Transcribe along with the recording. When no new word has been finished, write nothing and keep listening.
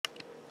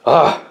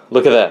Ah,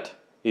 look at that.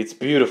 It's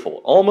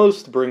beautiful.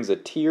 Almost brings a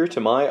tear to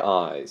my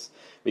eyes.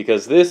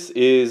 Because this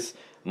is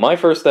my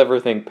first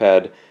ever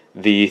ThinkPad,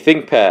 the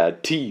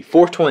ThinkPad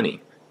T420.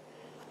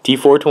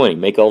 T420,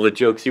 make all the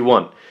jokes you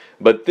want.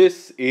 But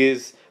this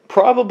is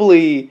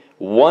probably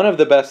one of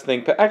the best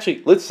ThinkPad,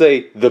 actually, let's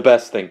say the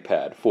best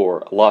ThinkPad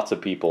for lots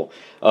of people.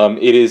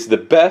 It is the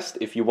best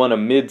if you want a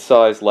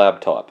mid-size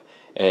laptop.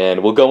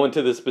 And we'll go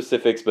into the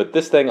specifics, but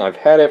this thing, I've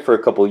had it for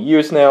a couple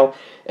years now,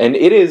 and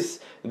it is,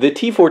 the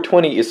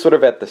T420 is sort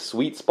of at the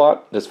sweet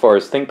spot as far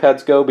as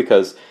ThinkPads go,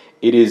 because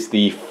it is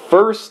the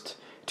first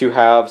to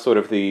have sort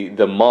of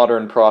the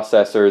modern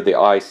processor, the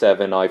i7,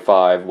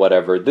 i5,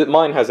 whatever.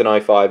 Mine has an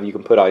i5, you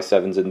can put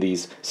i7s in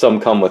these, some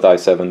come with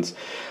i7s.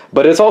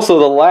 But it's also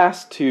the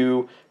last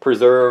to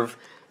preserve,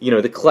 you know,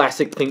 the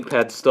classic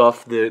ThinkPad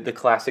stuff, the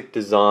classic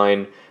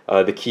design,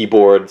 the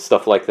keyboard,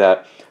 stuff like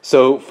that.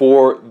 So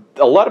for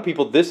a lot of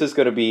people, this is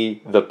going to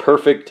be the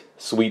perfect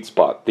sweet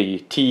spot, the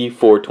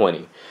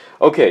T420.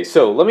 Okay,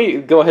 so let me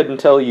go ahead and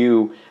tell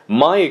you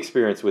my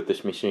experience with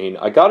this machine.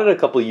 I got it a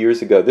couple of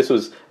years ago. This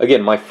was,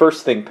 again, my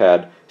first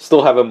ThinkPad.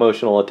 Still have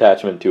emotional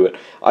attachment to it.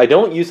 I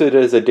don't use it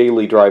as a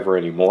daily driver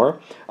anymore.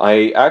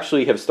 I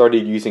actually have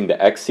started using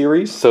the X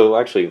series. So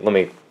actually,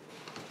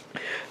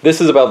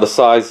 this is about the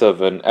size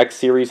of an X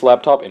series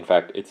laptop. In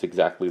fact, it's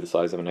exactly the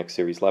size of an X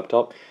series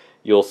laptop.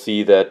 You'll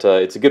see that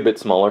it's a good bit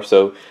smaller.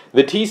 So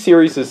the T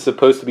series is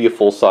supposed to be a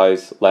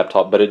full-size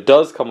laptop, but it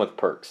does come with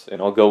perks,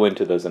 and I'll go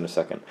into those in a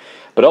second.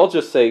 But I'll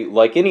just say,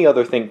 like any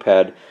other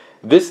ThinkPad,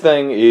 this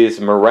thing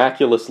is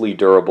miraculously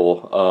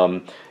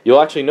durable.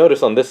 You'll actually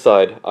notice on this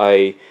side,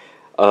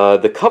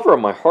 the cover of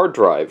my hard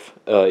drive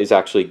is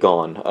actually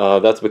gone.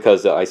 That's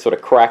because I sort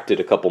of cracked it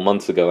a couple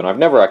months ago, and I've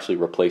never actually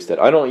replaced it.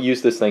 I don't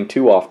use this thing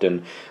too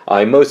often.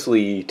 I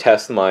mostly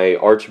test my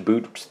Arch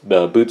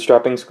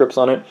bootstrapping scripts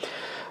on it.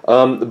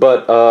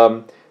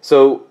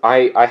 So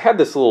I had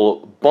this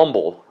little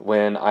bumble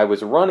when I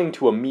was running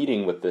to a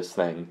meeting with this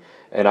thing,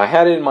 and I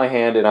had it in my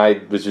hand, and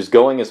I was just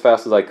going as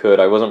fast as I could.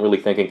 I wasn't really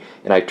thinking,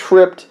 and I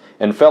tripped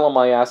and fell on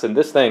my ass, and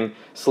this thing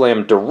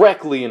slammed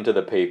directly into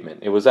the pavement.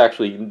 It was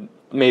actually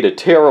made a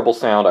terrible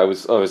sound. I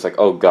was like,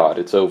 oh god,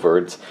 it's over.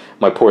 It's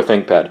my poor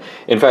ThinkPad.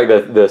 In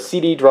fact, the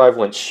CD drive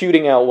went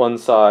shooting out one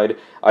side.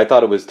 I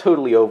thought it was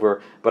totally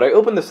over, but I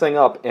opened this thing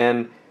up,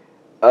 and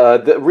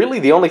really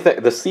the only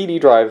thing, the CD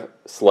drive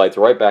slides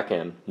right back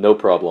in, no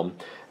problem.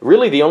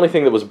 Really the only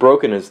thing that was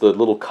broken is the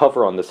little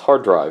cover on this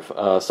hard drive.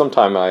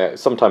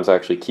 Sometimes I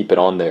actually keep it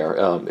on there.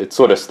 It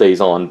sort of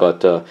stays on,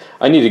 but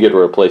I need to get a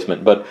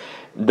replacement. But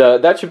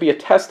that should be a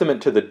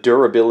testament to the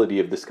durability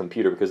of this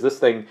computer, because this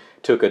thing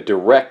took a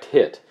direct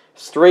hit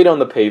straight on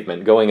the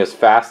pavement, going as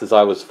fast as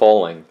I was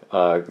falling.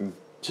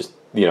 Just,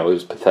 you know, it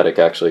was pathetic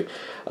actually.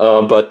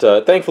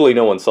 But thankfully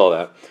no one saw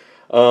that.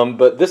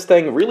 But this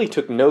thing really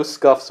took no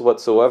scuffs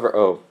whatsoever.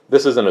 Oh,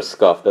 this isn't a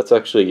scuff. That's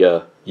actually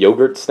a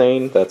yogurt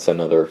stain. That's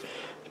another...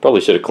 Probably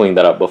should have cleaned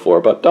that up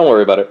before, but don't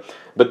worry about it.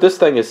 But this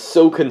thing is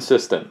so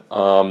consistent.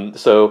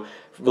 So,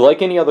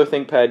 like any other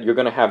ThinkPad, you're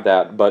going to have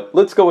that. But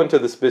let's go into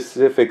the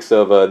specifics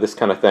of this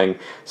kind of thing.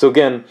 So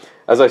again,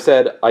 as I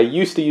said, I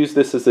used to use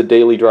this as a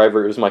daily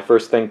driver. It was my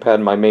first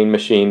ThinkPad, my main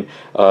machine.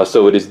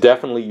 So it is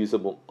definitely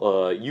usable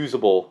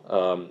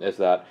as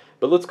that.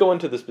 But let's go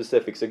into the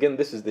specifics. Again,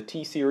 this is the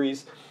T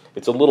series.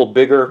 It's a little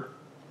bigger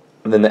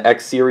than the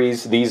X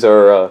series. These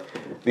are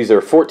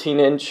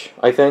 14-inch,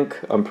 I think.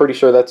 I'm pretty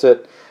sure that's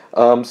it.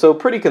 So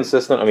pretty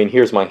consistent. I mean,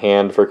 here's my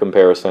hand for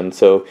comparison.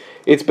 So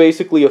it's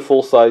basically a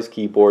full-size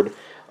keyboard.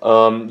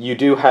 You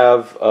do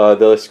have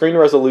the screen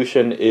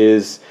resolution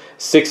is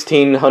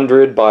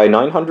 1600 by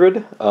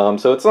 900.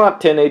 So it's not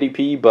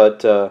 1080p,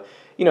 but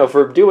you know,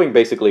 for doing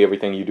basically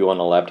everything you do on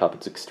a laptop,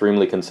 it's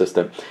extremely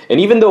consistent. And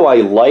even though I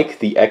like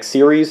the X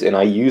series and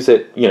I use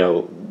it, you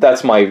know,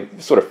 that's my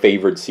sort of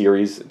favorite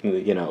series,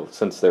 you know,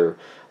 since they're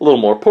a little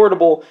more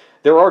portable,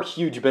 there are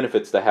huge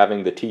benefits to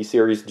having the T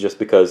series, just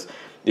because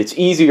it's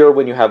easier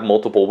when you have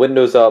multiple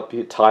windows up,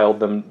 you tiled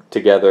them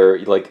together.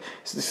 Like,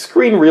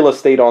 screen real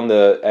estate on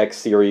the X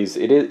series,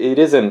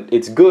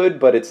 it's good,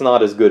 but it's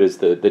not as good as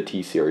the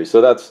T series. So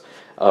that's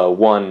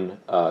one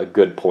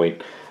good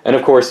point. And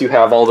of course, you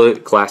have all the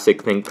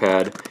classic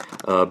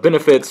ThinkPad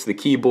benefits, the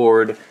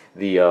keyboard,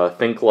 the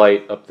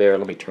ThinkLight up there.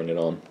 Let me turn it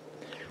on.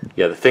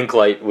 Yeah, the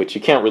ThinkLight, which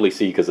you can't really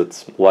see because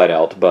it's light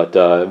out, but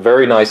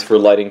very nice for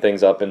lighting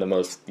things up in the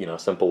most, you know,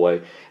 simple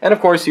way. And of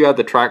course, you have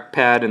the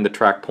trackpad and the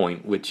track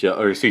point, which,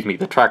 or excuse me,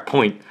 the track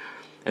point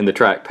and the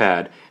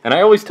trackpad. And I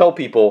always tell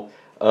people,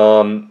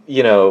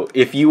 you know,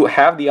 if you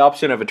have the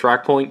option of a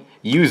track point,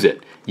 use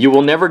it. You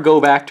will never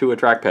go back to a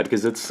trackpad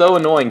because it's so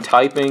annoying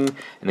typing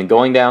and then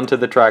going down to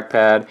the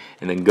trackpad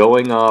and then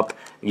going up.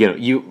 You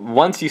know,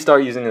 once you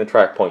start using the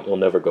track point, you'll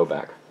never go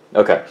back.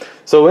 Okay,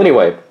 so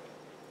anyway.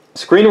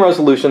 Screen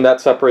resolution,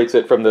 that separates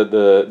it from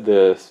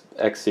the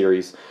X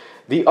series.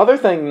 The other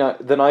thing,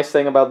 the nice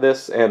thing about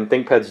this and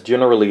ThinkPads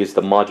generally is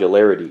the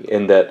modularity,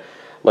 in that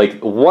like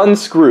one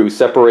screw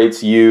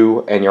separates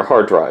you and your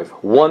hard drive.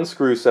 One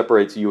screw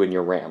separates you and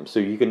your RAM. So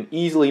you can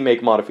easily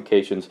make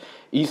modifications,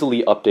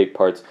 easily update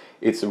parts.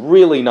 It's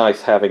really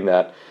nice having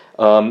that.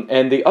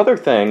 And the other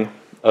thing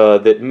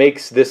that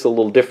makes this a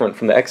little different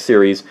from the X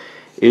series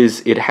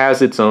is it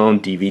has its own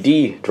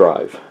DVD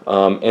drive.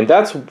 And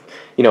that's,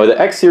 the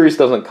X series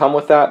doesn't come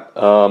with that.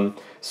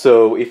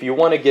 So if you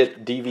want to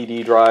get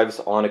DVD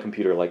drives on a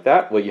computer like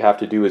that, what you have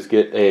to do is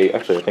get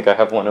actually I think I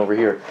have one over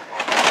here.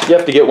 You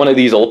have to get one of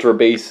these Ultra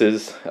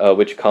bases,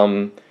 which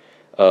come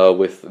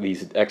with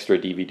these extra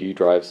DVD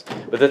drives.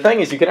 But the thing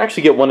is, you can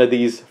actually get one of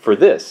these for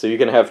this. So you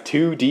can have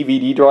 2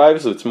 DVD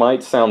drives, which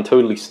might sound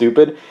totally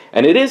stupid.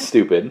 And it is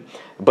stupid,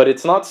 but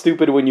it's not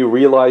stupid when you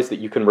realize that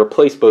you can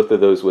replace both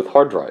of those with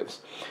hard drives.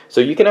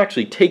 So you can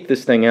actually take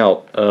this thing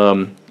out.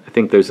 I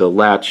think there's a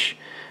latch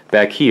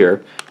back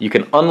here. You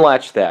can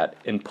unlatch that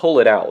and pull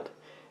it out.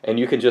 And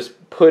you can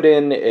just put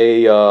in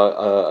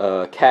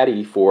a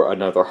caddy for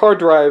another hard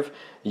drive.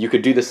 You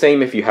could do the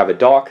same if you have a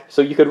dock.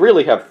 So you could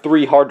really have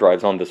 3 hard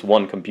drives on this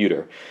one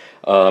computer.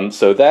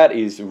 So that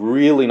is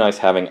really nice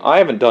having. I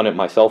haven't done it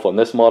myself on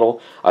this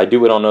model. I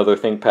do it on other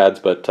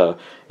ThinkPads, but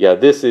yeah,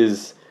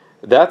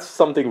 that's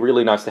something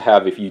really nice to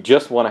have if you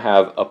just want to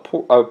have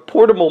a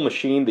portable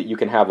machine that you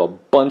can have a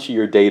bunch of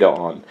your data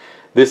on.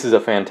 This is a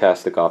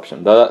fantastic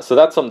option. So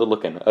that's something to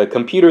look in. A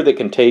computer that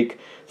can take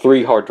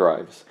 3 hard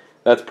drives.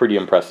 That's pretty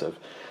impressive.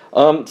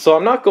 So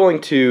I'm not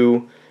going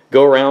to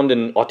go around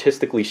and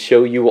autistically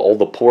show you all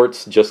the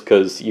ports just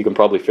because you can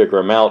probably figure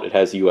them out. It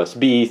has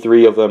USB,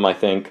 3 of them I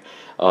think.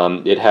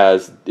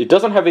 It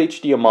doesn't have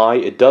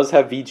HDMI, it does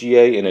have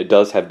VGA, and it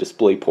does have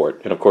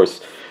DisplayPort. And of course,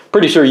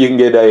 pretty sure you can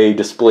get a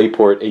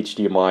DisplayPort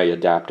HDMI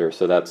adapter,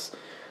 so that's,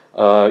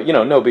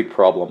 no big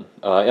problem.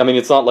 I mean,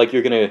 it's not like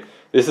you're going to,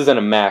 this isn't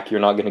a Mac, you're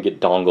not going to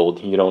get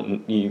dongled.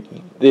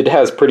 It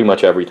has pretty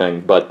much everything,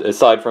 but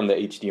aside from the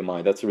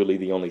HDMI, that's really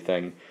the only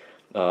thing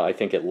I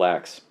think it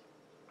lacks.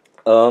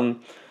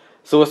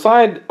 So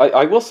aside,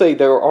 I will say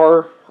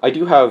I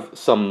do have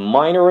some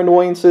minor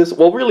annoyances.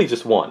 Well, really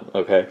just one,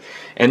 okay?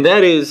 And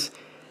that is,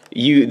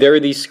 there are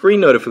these screen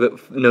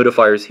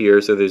notifiers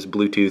here, so there's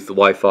Bluetooth,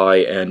 Wi-Fi,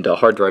 and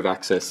hard drive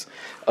access.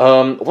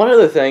 One of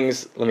the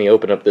things, let me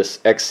open up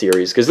this X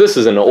series, because this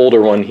is an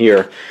older one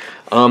here.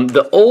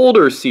 The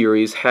older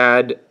series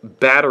had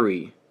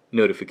battery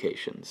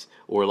notifications,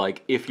 or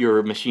like if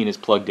your machine is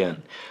plugged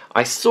in.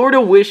 I sort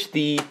of wish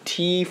the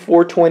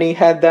T420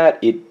 had that.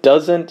 It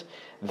doesn't.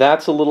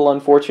 That's a little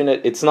unfortunate.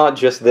 It's not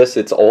just this,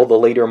 it's all the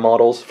later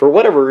models. For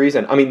whatever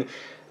reason, I mean,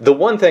 the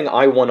one thing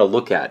I want to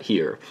look at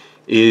here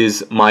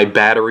is my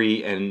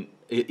battery and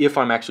if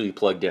I'm actually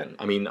plugged in.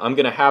 I mean, I'm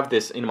going to have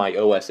this in my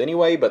OS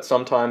anyway, but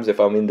sometimes if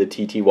I'm in the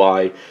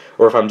TTY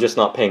or if I'm just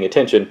not paying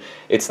attention,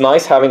 it's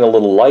nice having a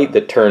little light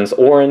that turns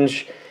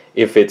orange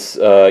if it's,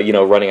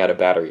 running out of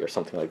battery or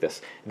something like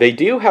this. They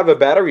do have a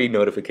battery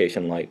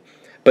notification light,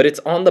 but it's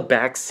on the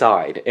back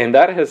side, and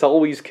that has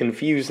always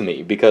confused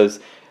me because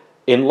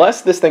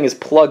unless this thing is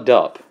plugged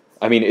up,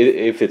 I mean,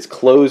 if it's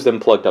closed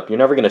and plugged up, you're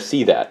never going to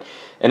see that.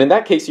 And in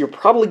that case, you're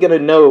probably going to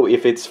know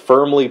if it's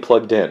firmly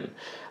plugged in.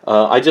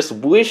 I just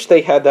wish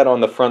they had that on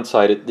the front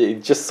side.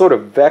 It just sort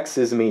of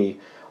vexes me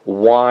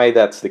why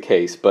that's the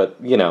case. But,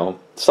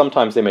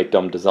 sometimes they make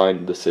dumb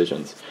design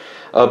decisions.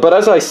 But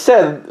as I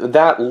said,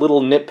 that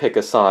little nitpick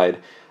aside,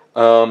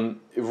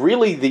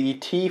 really the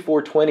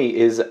T420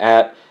 is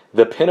at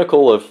the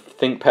pinnacle of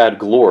ThinkPad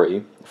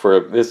glory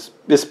for this,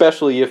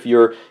 especially if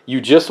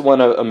you just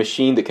want a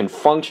machine that can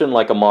function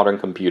like a modern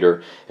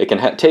computer. It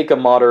can take a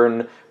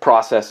modern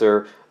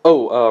processor.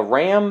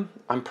 RAM,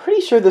 I'm pretty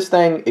sure this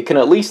thing, it can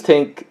at least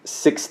take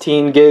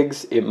 16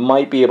 gigs. It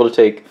might be able to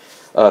take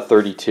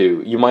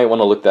 32. You might want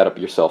to look that up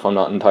yourself. I'm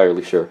not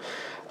entirely sure.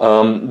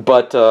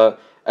 But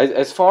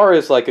as far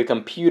as like a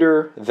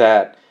computer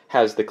that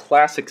has the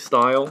classic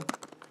style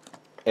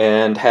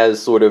and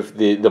has sort of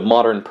the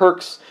modern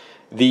perks,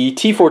 the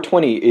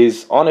T420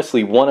 is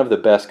honestly one of the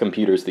best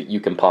computers that you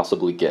can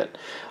possibly get.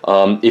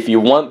 If you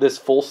want this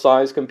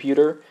full-size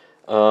computer,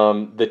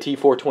 the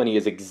T420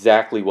 is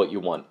exactly what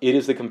you want. It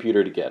is the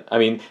computer to get. I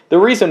mean, the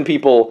reason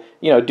people,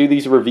 do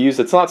these reviews,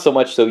 it's not so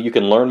much so you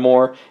can learn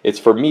more, it's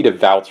for me to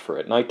vouch for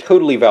it. And I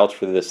totally vouch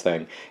for this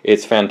thing.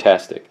 It's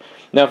fantastic.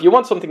 Now, if you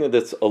want something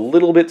that's a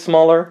little bit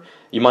smaller,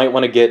 you might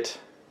want to get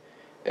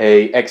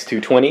a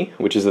X220,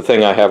 which is the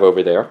thing I have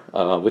over there,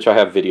 which I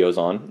have videos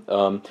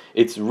on.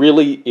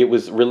 It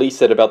was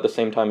released at about the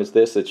same time as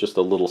this. It's just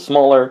a little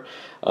smaller.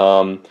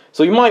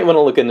 So you might want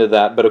to look into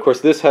that. But of course,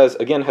 this has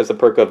the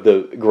perk of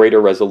the greater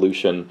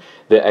resolution,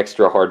 the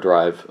extra hard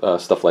drive,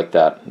 stuff like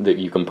that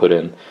you can put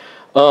in.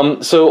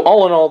 So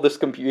all in all, this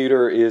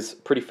computer is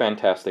pretty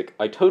fantastic.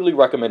 I totally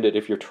recommend it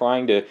if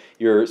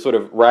you're sort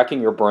of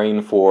racking your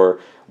brain for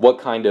what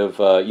kind of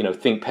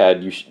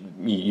ThinkPad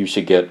you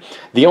should get.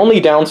 The only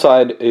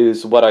downside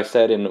is what I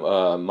said in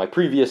my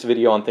previous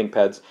video on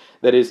ThinkPads.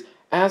 That is,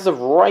 as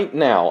of right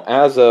now,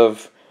 as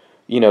of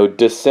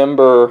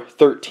December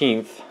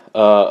 13th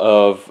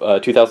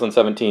of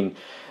 2017,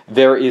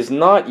 there is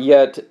not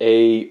yet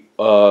a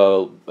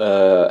bypass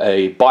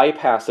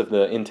of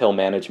the Intel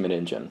management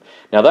engine.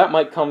 Now that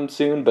might come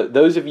soon, but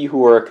those of you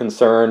who are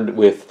concerned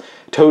with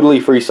totally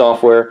free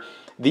software,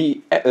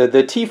 the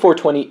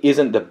T420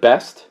 isn't the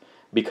best,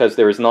 because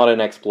there is not an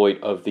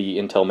exploit of the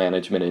Intel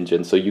management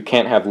engine, so you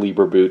can't have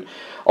Libre boot.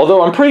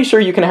 Although I'm pretty sure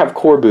you can have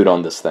core boot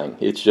on this thing.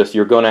 It's just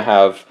you're going to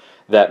have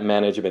that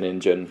management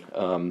engine.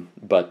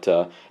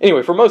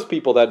 Anyway, for most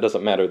people that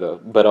doesn't matter though.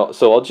 But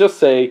so I'll just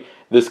say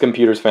this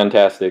computer's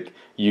fantastic.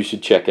 You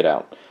should check it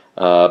out.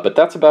 But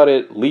that's about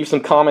it. Leave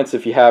some comments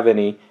if you have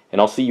any,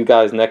 and I'll see you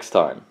guys next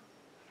time.